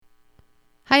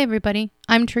Hi, everybody.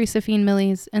 I'm Teresa Fiend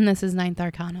Millies, and this is Ninth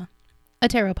Arcana, a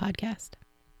tarot podcast.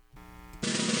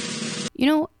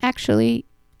 Actually,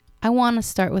 I want to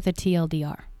start with a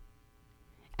TLDR.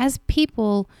 As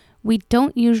people, we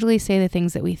don't usually say the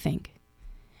things that we think.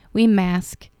 We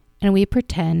mask, and we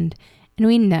pretend, and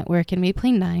we network, and we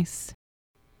play nice.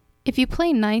 If you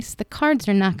play nice, the cards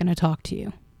are not going to talk to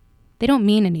you. They don't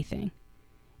mean anything.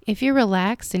 If you're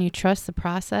relaxed and you trust the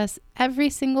process, every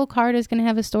single card is going to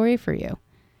have a story for you.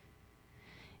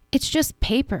 It's just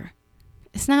paper.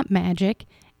 It's not magic.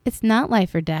 It's not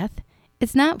life or death.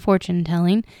 It's not fortune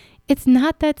telling. It's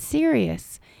not that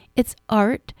serious. It's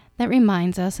art that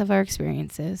reminds us of our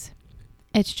experiences.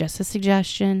 It's just a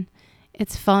suggestion.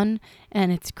 It's fun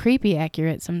and it's creepy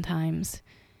accurate sometimes.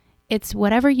 It's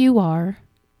whatever you are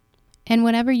and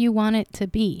whatever you want it to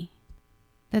be.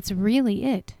 That's really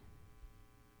it.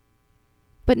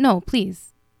 But no,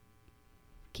 please,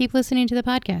 keep listening to the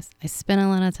podcast. I spent a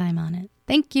lot of time on it.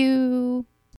 Thank you.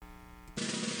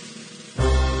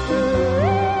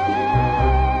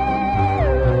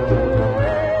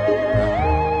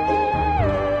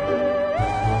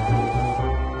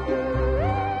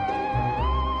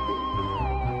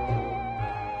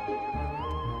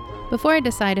 Before I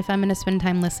decide if I'm going to spend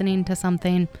time listening to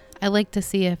something, I like to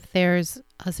see if there's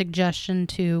a suggestion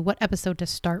to what episode to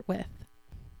start with.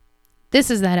 This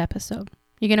is that episode.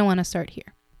 You're going to want to start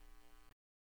here.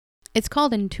 It's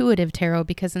called Intuitive Tarot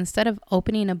because instead of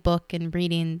opening a book and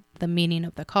reading the meaning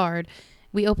of the card,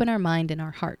 we open our mind and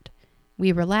our heart.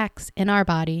 We relax in our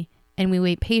body and we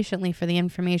wait patiently for the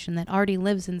information that already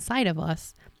lives inside of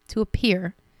us to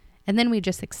appear, and then we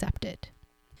just accept it.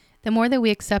 The more that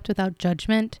we accept without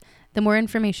judgment, the more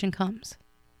information comes.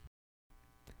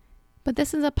 But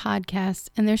this is a podcast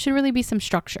and there should really be some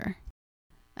structure.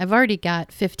 I've already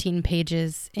got 15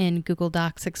 pages in Google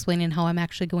Docs explaining how I'm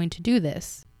actually going to do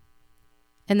this.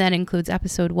 And that includes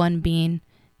episode 1 being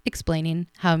explaining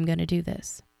how I'm going to do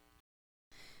this.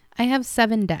 I have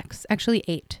 7 decks, actually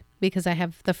 8, because I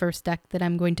have the first deck that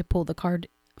I'm going to pull the card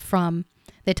from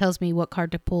that tells me what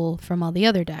card to pull from all the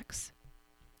other decks.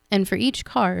 And for each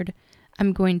card,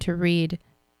 I'm going to read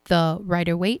the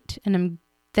Rider-Waite, and I'm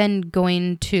then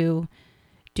going to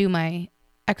do my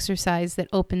exercise that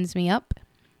opens me up,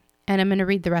 and I'm going to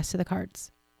read the rest of the cards.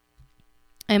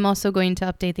 I'm also going to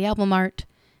update the album art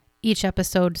each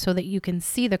episode so that you can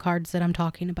see the cards that I'm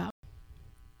talking about.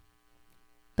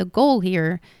 The goal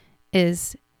here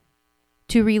is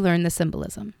to relearn the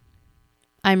symbolism.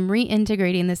 I'm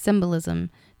reintegrating the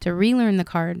symbolism to relearn the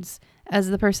cards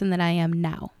as the person that I am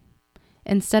now,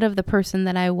 instead of the person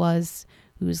that I was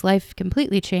whose life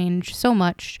completely changed so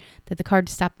much that the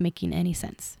cards stopped making any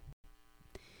sense.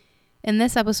 In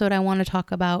this episode, I want to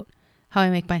talk about how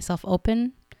I make myself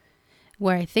open,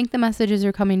 where I think the messages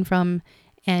are coming from,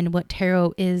 and what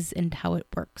tarot is and how it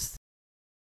works.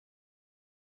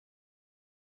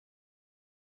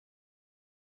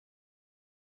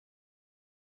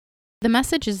 The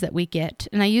messages that we get,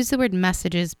 and I use the word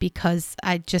messages because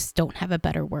I just don't have a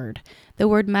better word. The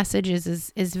word messages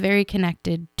is very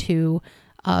connected to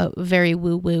very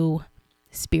woo-woo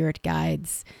spirit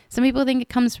guides. Some people think it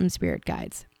comes from spirit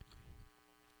guides.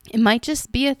 It might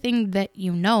just be a thing that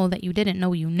you know that you didn't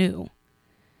know you knew.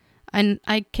 And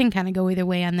I can kind of go either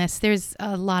way on this. There's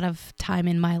a lot of time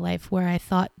in my life where I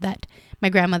thought that my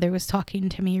grandmother was talking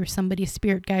to me or somebody's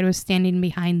spirit guide was standing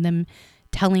behind them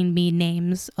telling me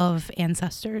names of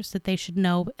ancestors that they should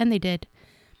know, and they did.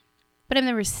 But I've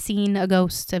never seen a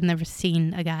ghost. I've never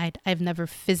seen a guide. I've never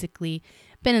physically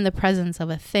been in the presence of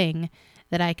a thing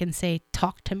that I can say,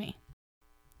 talk to me.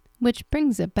 Which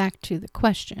brings it back to the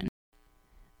question,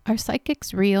 are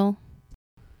psychics real?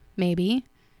 Maybe.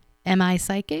 Am I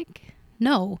psychic?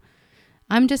 No.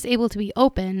 I'm just able to be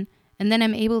open, and then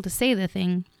I'm able to say the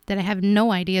thing that I have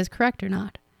no idea is correct or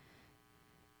not.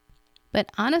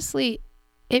 But honestly,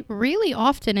 it really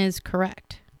often is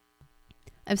correct.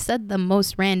 I've said the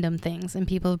most random things, and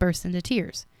people burst into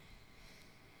tears.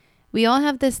 We all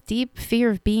have this deep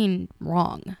fear of being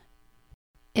wrong.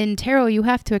 In tarot, you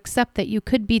have to accept that you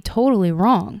could be totally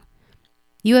wrong.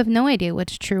 You have no idea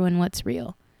what's true and what's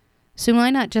real. So why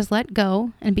not just let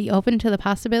go and be open to the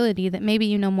possibility that maybe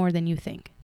you know more than you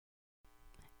think?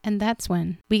 And that's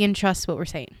when we can trust what we're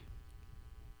saying.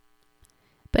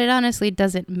 But it honestly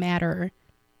doesn't matter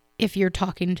if you're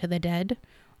talking to the dead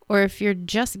or if you're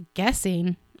just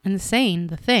guessing and saying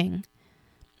the thing.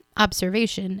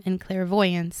 Observation and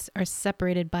clairvoyance are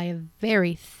separated by a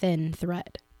very thin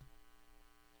thread.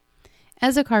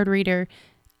 As a card reader,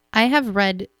 I have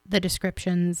read the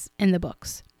descriptions in the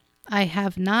books. I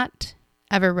have not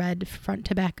ever read front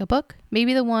to back a book.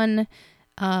 Maybe the one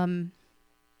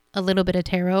a little bit of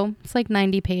tarot. It's like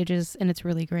 90 pages and it's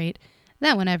really great.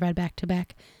 That one I've read back to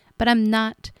back. But I'm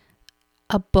not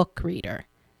a book reader.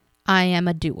 I am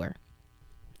a doer.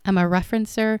 I'm a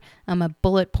referencer. I'm a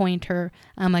bullet pointer.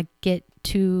 I'm a get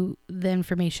to the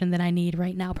information that I need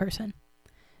right now person.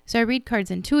 So I read cards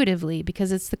intuitively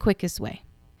because it's the quickest way.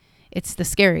 It's the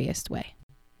scariest way.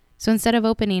 So instead of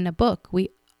opening a book, we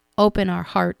open our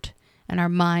heart and our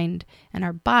mind and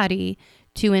our body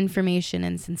to information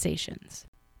and sensations.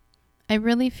 I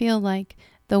really feel like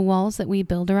the walls that we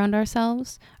build around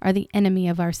ourselves are the enemy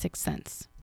of our sixth sense.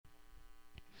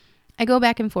 I go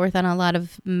back and forth on a lot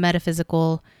of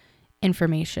metaphysical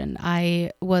information.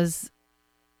 I was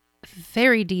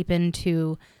very deep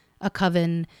into a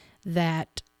coven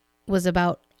that was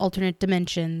about alternate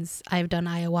dimensions. I've done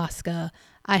ayahuasca.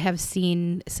 I have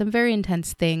seen some very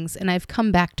intense things, and I've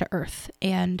come back to earth.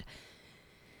 And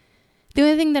the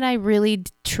only thing that I really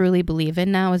truly believe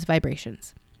in now is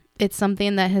vibrations. It's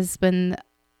something that has been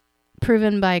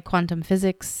proven by quantum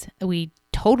physics. We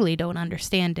totally don't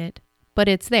understand it, but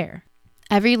it's there.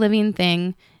 Every living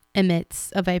thing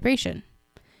emits a vibration.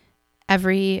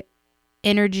 Every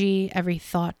energy, every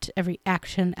thought, every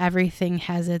action, everything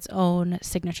has its own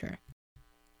signature.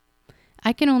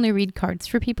 I can only read cards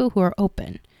for people who are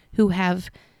open, who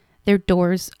have their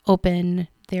doors open,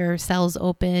 their cells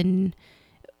open,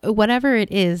 whatever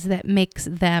it is that makes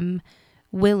them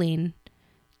willing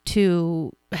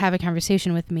to have a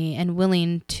conversation with me and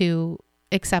willing to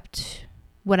accept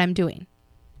what I'm doing.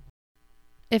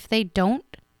 If they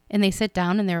don't, and they sit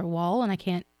down and they're a wall and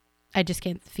I just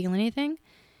can't feel anything,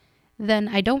 then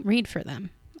I don't read for them.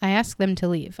 I ask them to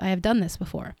leave. I have done this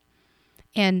before.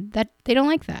 And that they don't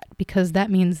like that because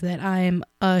that means that I'm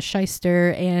a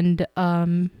shyster and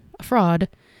a fraud.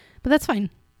 But that's fine.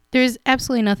 There's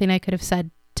absolutely nothing I could have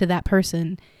said to that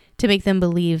person to make them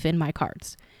believe in my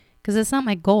cards because it's not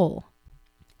my goal.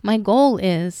 My goal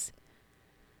is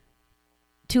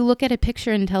to look at a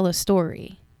picture and tell a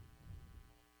story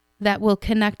that will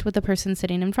connect with the person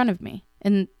sitting in front of me.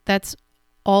 And that's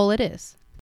all it is.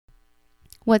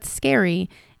 What's scary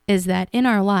is that in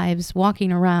our lives,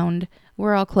 walking around,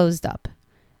 we're all closed up.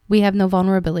 We have no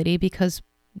vulnerability because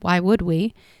why would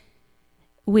we?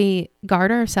 We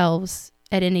guard ourselves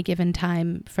at any given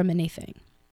time from anything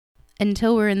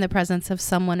until we're in the presence of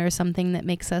someone or something that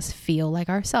makes us feel like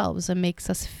ourselves and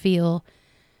makes us feel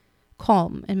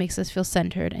calm and makes us feel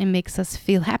centered and makes us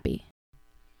feel happy.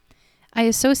 I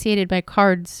associated my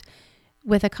cards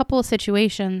with a couple of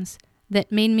situations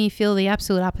that made me feel the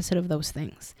absolute opposite of those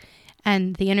things.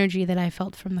 And the energy that I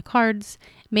felt from the cards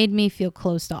made me feel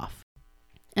closed off.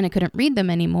 And I couldn't read them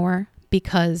anymore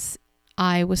because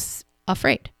I was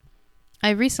afraid.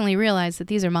 I recently realized that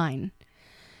these are mine.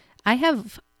 I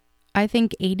have, I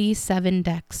think, 87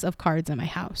 decks of cards in my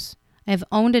house. I've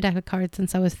owned a deck of cards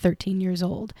since I was 13 years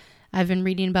old. I've been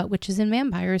reading about witches and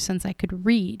vampires since I could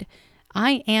read.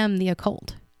 I am the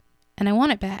occult, and I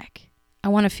want it back. I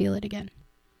want to feel it again.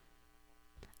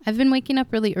 I've been waking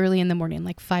up really early in the morning,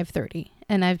 like 5:30,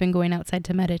 and I've been going outside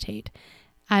to meditate.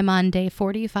 I'm on day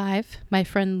 45. My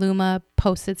friend Luma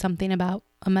posted something about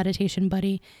a meditation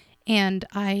buddy, and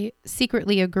I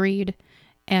secretly agreed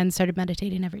and started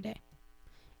meditating every day.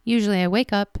 Usually I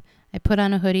wake up, I put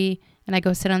on a hoodie, and I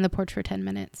go sit on the porch for 10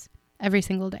 minutes every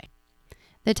single day.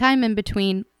 The time in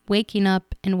between waking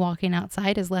up and walking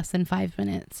outside is less than 5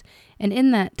 minutes. And in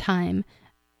that time,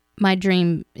 my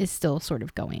dream is still sort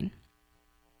of going.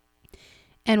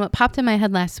 And what popped in my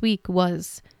head last week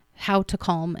was how to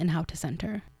calm and how to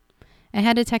center. I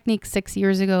had a technique 6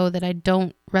 years ago that I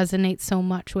don't resonate so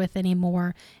much with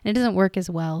anymore, and it doesn't work as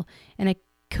well, and I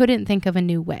couldn't think of a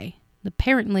new way.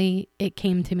 Apparently, it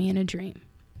came to me in a dream,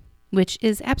 which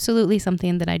is absolutely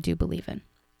something that I do believe in.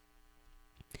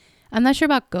 I'm not sure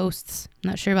about ghosts.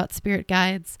 I'm not sure about spirit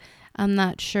guides. I'm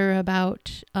not sure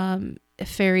about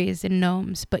fairies and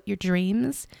gnomes, but your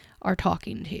dreams are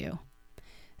talking to you.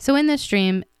 So in this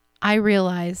dream, I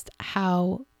realized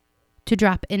how to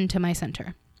drop into my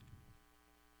center.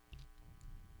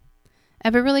 I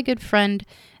have a really good friend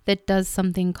that does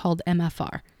something called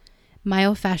MFR,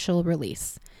 myofascial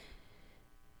release.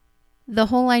 The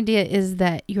whole idea is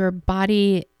that your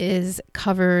body is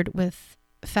covered with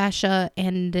fascia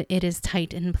and it is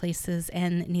tight in places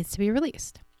and it needs to be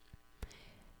released.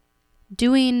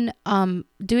 Doing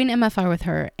MFR with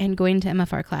her and going to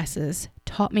MFR classes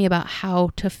taught me about how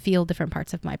to feel different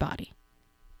parts of my body.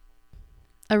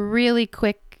 A really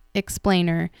quick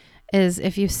explainer is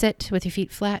if you sit with your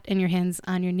feet flat and your hands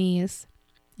on your knees,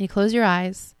 you close your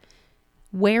eyes,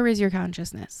 where is your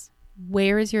consciousness?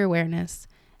 Where is your awareness?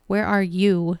 Where are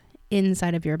you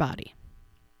inside of your body?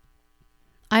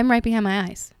 I'm right behind my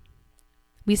eyes.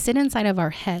 We sit inside of our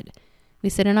head. We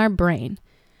sit in our brain.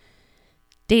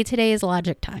 Day to day is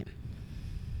logic time.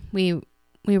 We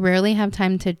rarely have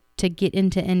time to get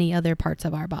into any other parts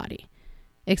of our body.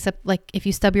 Except like if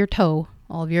you stub your toe,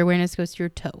 all of your awareness goes to your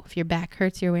toe. If your back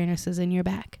hurts, your awareness is in your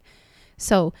back.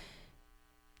 So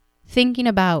thinking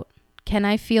about, can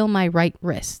I feel my right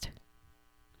wrist?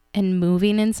 And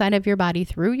moving inside of your body,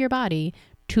 through your body,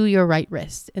 to your right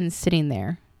wrist, and sitting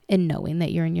there and knowing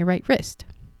that you're in your right wrist.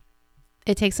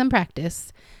 It takes some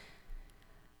practice,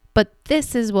 but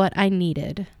this is what I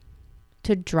needed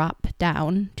to drop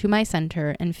down to my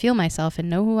center and feel myself and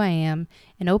know who I am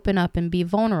and open up and be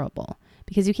vulnerable,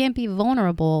 because you can't be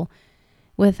vulnerable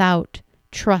without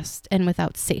trust and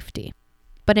without safety.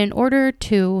 But in order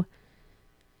to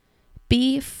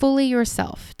be fully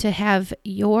yourself, to have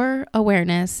your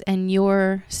awareness and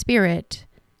your spirit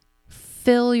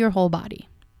fill your whole body,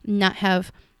 not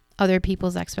have other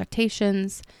people's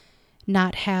expectations,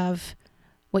 not have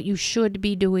what you should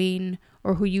be doing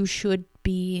or who you should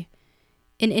be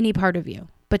in any part of you,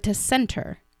 but to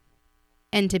center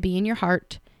and to be in your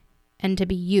heart and to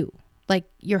be you, like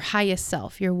your highest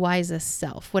self, your wisest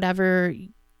self, whatever,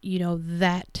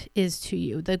 that is to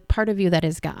you, the part of you that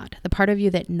is God, the part of you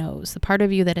that knows, the part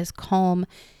of you that is calm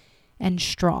and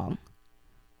strong.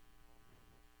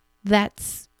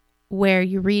 That's where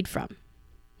you read from.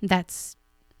 That's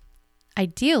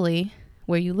ideally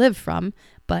where you live from,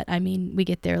 but we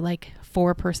get there like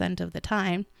 4% of the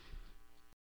time.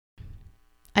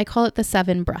 I call it the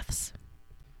 7 breaths.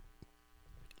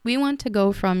 We want to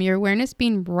go from your awareness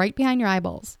being right behind your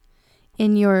eyeballs,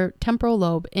 in your temporal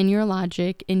lobe, in your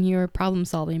logic, in your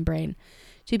problem-solving brain,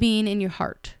 to being in your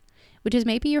heart, which is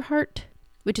maybe your heart,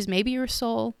 which is maybe your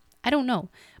soul. I don't know,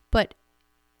 but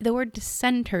the word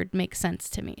centered makes sense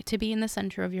to me, to be in the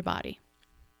center of your body.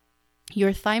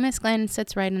 Your thymus gland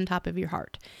sits right on top of your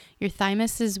heart. Your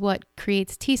thymus is what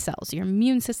creates T cells. Your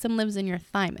immune system lives in your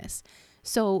thymus.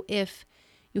 So if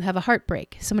you have a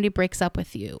heartbreak, somebody breaks up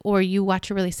with you, or you watch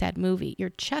a really sad movie,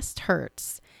 your chest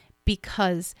hurts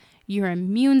because your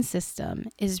immune system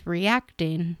is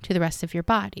reacting to the rest of your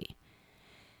body.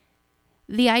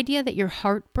 The idea that your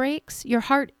heart breaks, your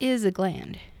heart is a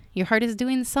gland. Your heart is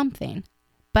doing something,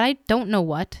 but I don't know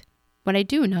what. What I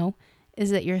do know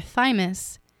is that your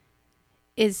thymus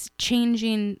is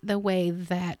changing the way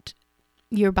that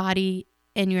your body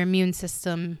and your immune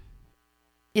system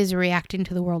is reacting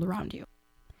to the world around you.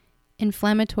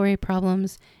 Inflammatory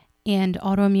problems and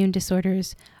autoimmune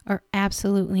disorders are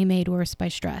absolutely made worse by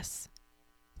stress.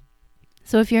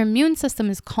 So if your immune system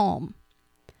is calm,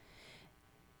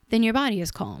 then your body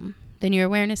is calm. Then your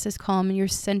awareness is calm and you're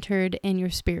centered and your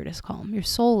spirit is calm. Your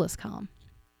soul is calm.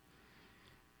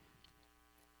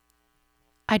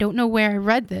 I don't know where I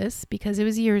read this because it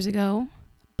was years ago,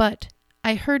 but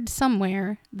I heard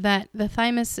somewhere that the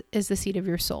thymus is the seat of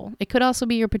your soul. It could also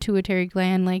be your pituitary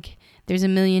gland. Like there's a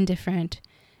million different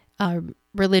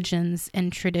religions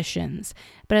and traditions,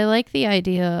 but I like the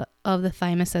idea of the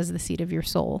thymus as the seat of your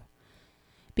soul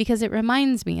because it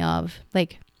reminds me of,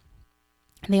 like,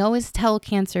 they always tell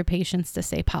cancer patients to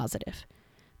stay positive.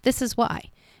 This is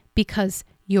why, because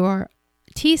your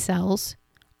T cells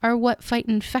are what fight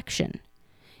infection.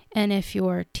 And if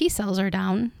your T cells are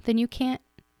down, then you can't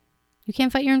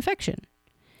fight your infection.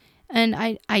 And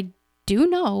I do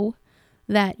know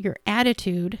that your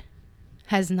attitude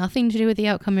has nothing to do with the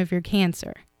outcome of your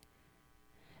cancer.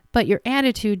 But your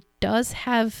attitude does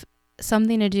have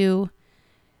something to do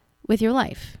with your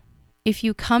life. If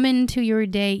you come into your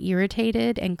day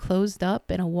irritated and closed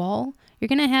up in a wall, you're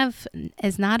going to have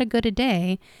as not a good a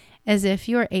day as if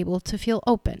you're able to feel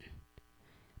open.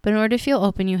 But in order to feel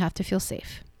open, you have to feel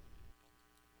safe.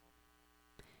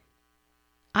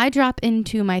 I drop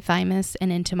into my thymus and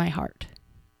into my heart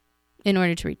in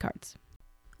order to read cards.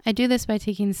 I do this by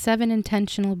taking 7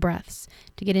 intentional breaths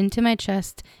to get into my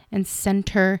chest and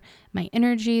center my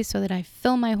energy so that I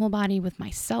fill my whole body with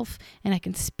myself and I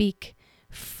can speak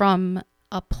from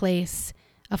a place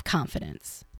of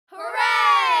confidence.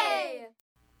 Hooray!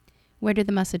 Where did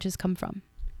the messages come from?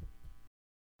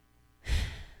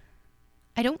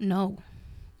 I don't know.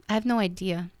 I have no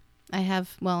idea. I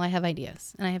have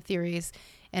ideas and I have theories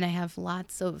and I have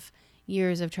lots of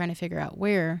years of trying to figure out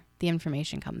where the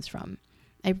information comes from.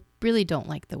 I really don't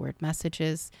like the word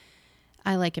messages.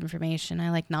 I like information.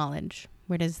 I like knowledge.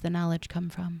 Where does the knowledge come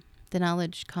from? The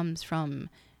knowledge comes from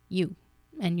you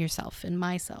and yourself and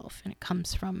myself, and it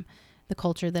comes from the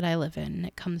culture that I live in.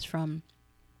 It comes from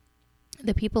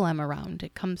the people I'm around.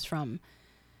 It comes from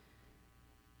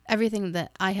everything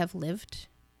that I have lived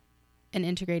and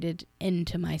integrated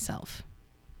into myself.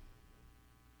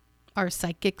 Are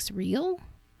psychics real?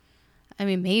 I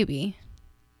mean, maybe.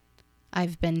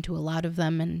 I've been to a lot of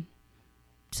them and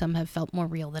some have felt more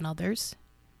real than others.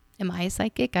 Am I a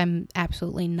psychic? I'm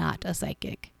absolutely not a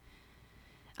psychic.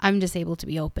 I'm just able to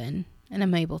be open and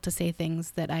I'm able to say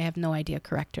things that I have no idea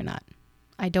correct or not.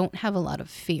 I don't have a lot of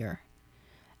fear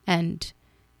and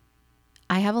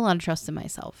I have a lot of trust in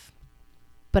myself,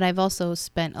 but I've also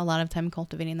spent a lot of time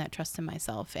cultivating that trust in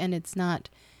myself. And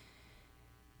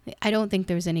I don't think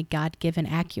there's any God-given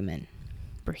acumen.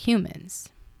 We're humans.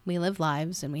 We live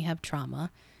lives and we have trauma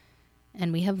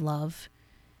and we have love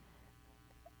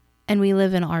and we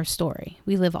live in our story.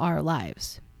 We live our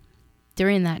lives.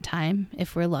 During that time,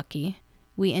 if we're lucky,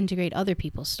 we integrate other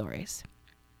people's stories.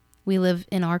 We live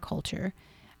in our culture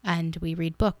and we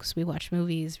read books, we watch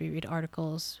movies, we read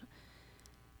articles,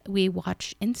 we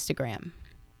watch Instagram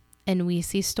and we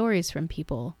see stories from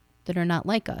people that are not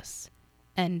like us.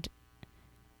 And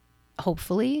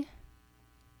hopefully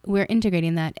we're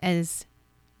integrating that as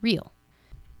real.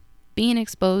 Being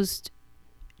exposed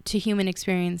to human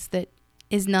experience that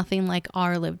is nothing like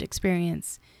our lived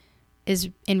experience is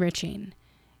enriching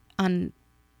on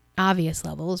obvious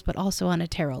levels, but also on a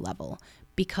tarot level,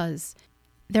 because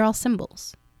they're all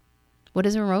symbols. What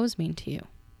does a rose mean to you?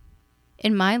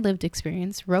 In my lived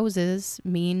experience, roses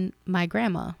mean my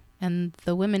grandma and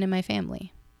the women in my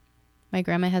family. My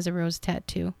grandma has a rose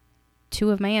tattoo. 2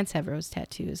 of my aunts have rose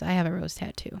tattoos. I have a rose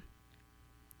tattoo.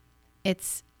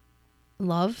 It's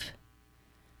love,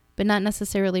 but not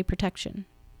necessarily protection.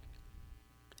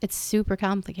 It's super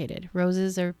complicated.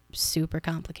 Roses are super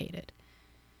complicated.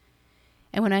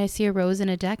 And when I see a rose in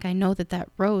a deck, I know that that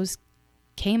rose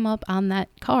came up on that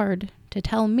card to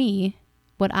tell me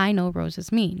what I know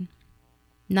roses mean,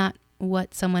 not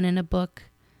what someone in a book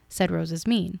said roses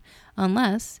mean,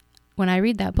 unless when I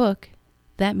read that book,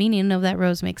 that meaning of that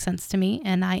rose makes sense to me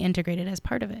and I integrate it as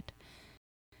part of it.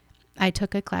 I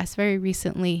took a class very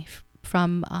recently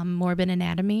from Morbid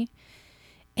Anatomy,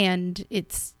 and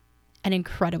it's an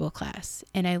incredible class.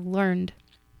 And I learned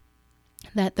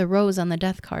that the rose on the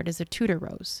death card is a Tudor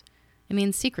rose. It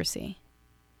means secrecy.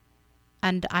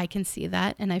 And I can see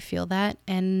that and I feel that.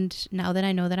 And now that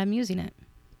I know that, I'm using it.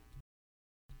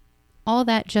 All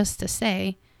that just to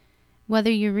say,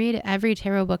 whether you read every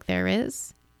tarot book there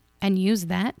is and use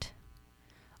that,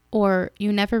 or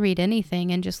you never read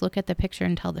anything and just look at the picture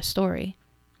and tell the story,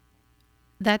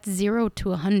 that's 0 to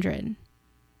 100.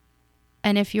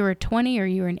 And if you're a 20 or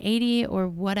you're an 80 or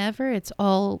whatever, it's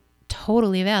all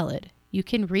totally valid. You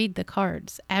can read the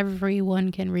cards.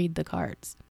 Everyone can read the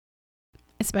cards,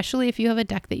 especially if you have a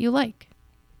deck that you like.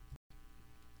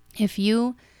 If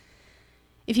you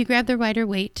grab the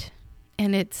Rider-Waite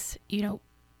and it's,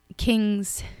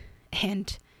 kings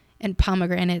and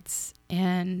pomegranates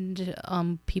and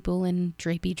people in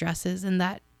drapey dresses, and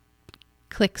that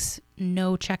clicks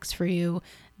no checks for you,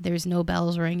 there's no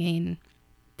bells ringing,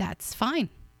 that's fine,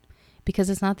 because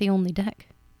it's not the only deck.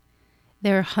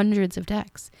 There are hundreds of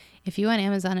decks. If you on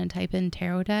Amazon and type in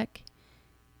tarot deck,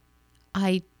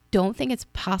 I don't think it's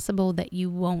possible that you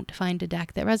won't find a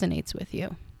deck that resonates with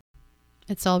you.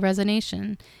 It's all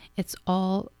resonation. It's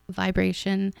all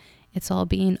vibration. It's all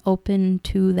being open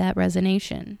to that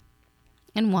resonation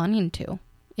and wanting to.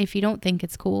 If you don't think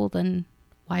it's cool, then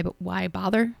why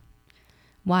bother?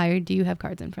 Why do you have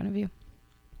cards in front of you?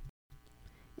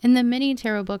 In the many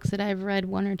tarot books that I've read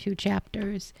 1 or 2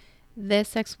 chapters,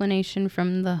 this explanation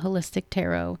from the Holistic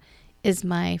Tarot is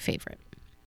my favorite.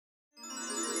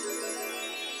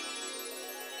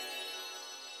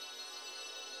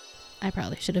 I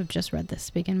probably should have just read this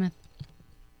to begin with.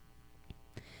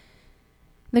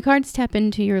 The cards tap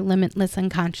into your limitless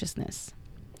unconsciousness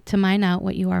to mine out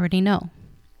what you already know.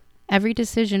 Every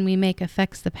decision we make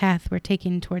affects the path we're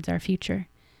taking towards our future.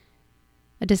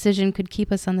 A decision could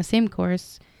keep us on the same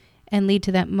course and lead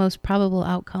to that most probable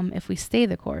outcome if we stay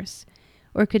the course,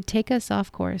 or could take us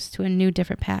off course to a new,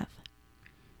 different path.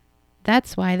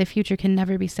 That's why the future can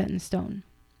never be set in stone.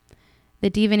 The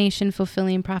divination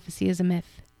fulfilling prophecy is a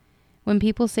myth. When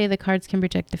people say the cards can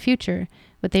predict the future,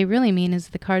 what they really mean is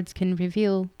the cards can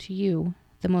reveal to you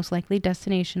the most likely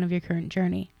destination of your current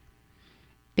journey,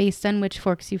 based on which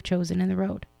forks you've chosen in the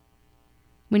road.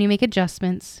 When you make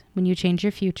adjustments, when you change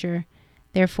your future,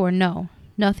 therefore no,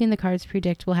 nothing the cards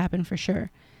predict will happen for sure.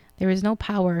 There is no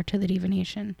power to the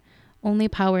divination, only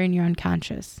power in your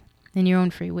unconscious, in your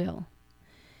own free will.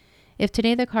 If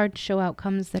today the cards show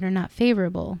outcomes that are not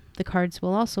favorable, the cards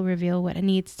will also reveal what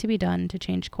needs to be done to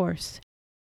change course.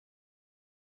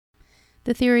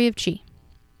 The theory of Qi.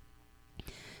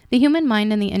 The human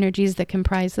mind and the energies that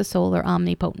comprise the soul are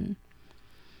omnipotent.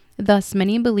 Thus,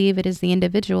 many believe it is the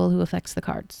individual who affects the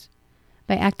cards.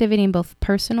 By activating both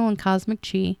personal and cosmic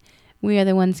Qi, We are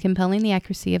the ones compelling the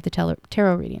accuracy of the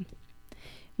tarot reading.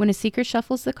 When a seeker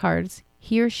shuffles the cards,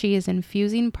 he or she is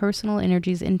infusing personal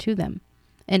energies into them,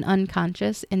 an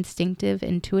unconscious, instinctive,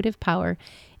 intuitive power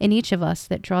in each of us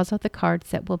that draws out the cards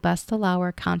that will best allow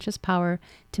our conscious power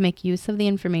to make use of the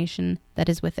information that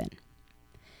is within.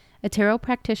 A tarot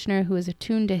practitioner who is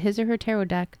attuned to his or her tarot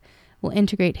deck will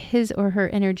integrate his or her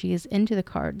energies into the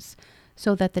cards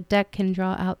so that the deck can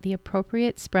draw out the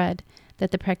appropriate spread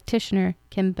that the practitioner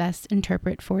can best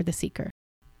interpret for the seeker.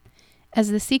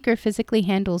 As the seeker physically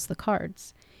handles the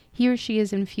cards, he or she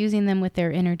is infusing them with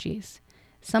their energies.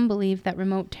 Some believe that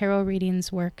remote tarot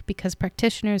readings work because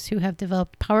practitioners who have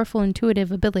developed powerful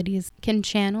intuitive abilities can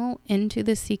channel into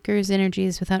the seeker's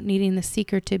energies without needing the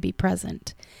seeker to be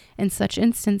present. In such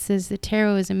instances, the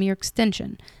tarot is a mere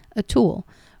extension, a tool,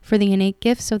 for the innate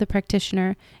gifts of the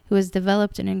practitioner who has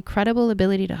developed an incredible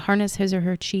ability to harness his or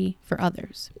her chi for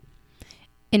others.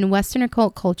 In Western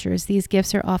occult cultures, these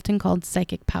gifts are often called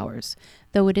psychic powers,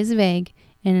 though it is vague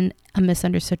and a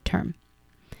misunderstood term.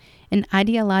 An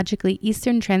ideologically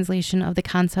Eastern translation of the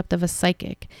concept of a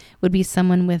psychic would be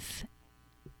someone with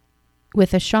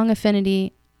a strong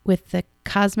affinity with the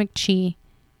cosmic chi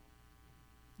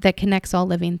that connects all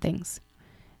living things.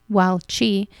 While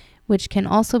chi, which can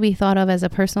also be thought of as a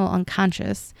personal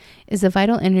unconscious, is a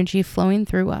vital energy flowing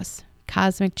through us.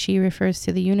 Cosmic chi refers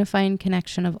to the unifying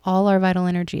connection of all our vital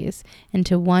energies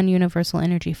into one universal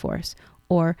energy force,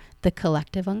 or the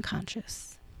collective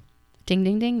unconscious. Ding,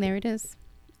 ding, ding, there it is.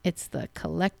 It's the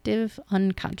collective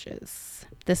unconscious.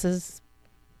 This is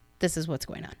what's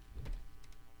going on.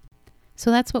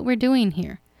 So that's what we're doing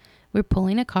here. We're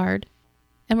pulling a card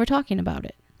and we're talking about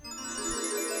it.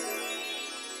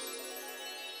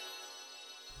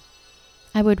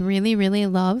 I would really, really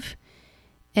love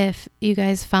if you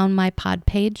guys found my pod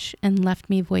page and left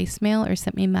me voicemail or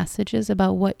sent me messages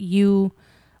about what you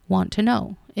want to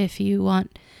know. If you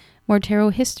want more tarot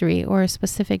history or a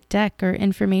specific deck or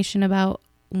information about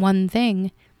one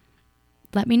thing,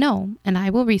 let me know and I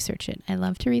will research it. I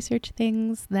love to research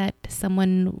things that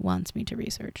someone wants me to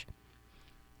research.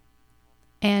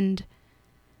 And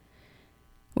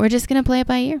we're just going to play it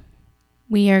by ear.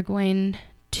 We are going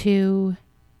to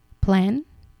plan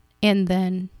and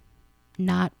then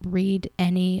not read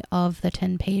any of the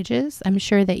 10 pages. I'm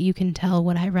sure that you can tell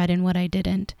what I read and what I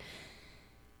didn't.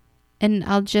 And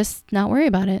I'll just not worry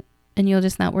about it. And you'll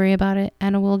just not worry about it.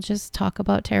 And we'll just talk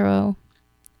about tarot.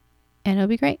 And it'll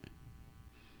be great.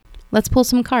 Let's pull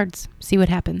some cards. See what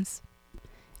happens.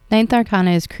 Ninth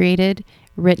Arcana is created,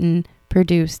 written,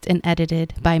 produced, and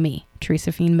edited by me,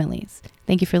 Teresa Fien Millies.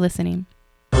 Thank you for listening.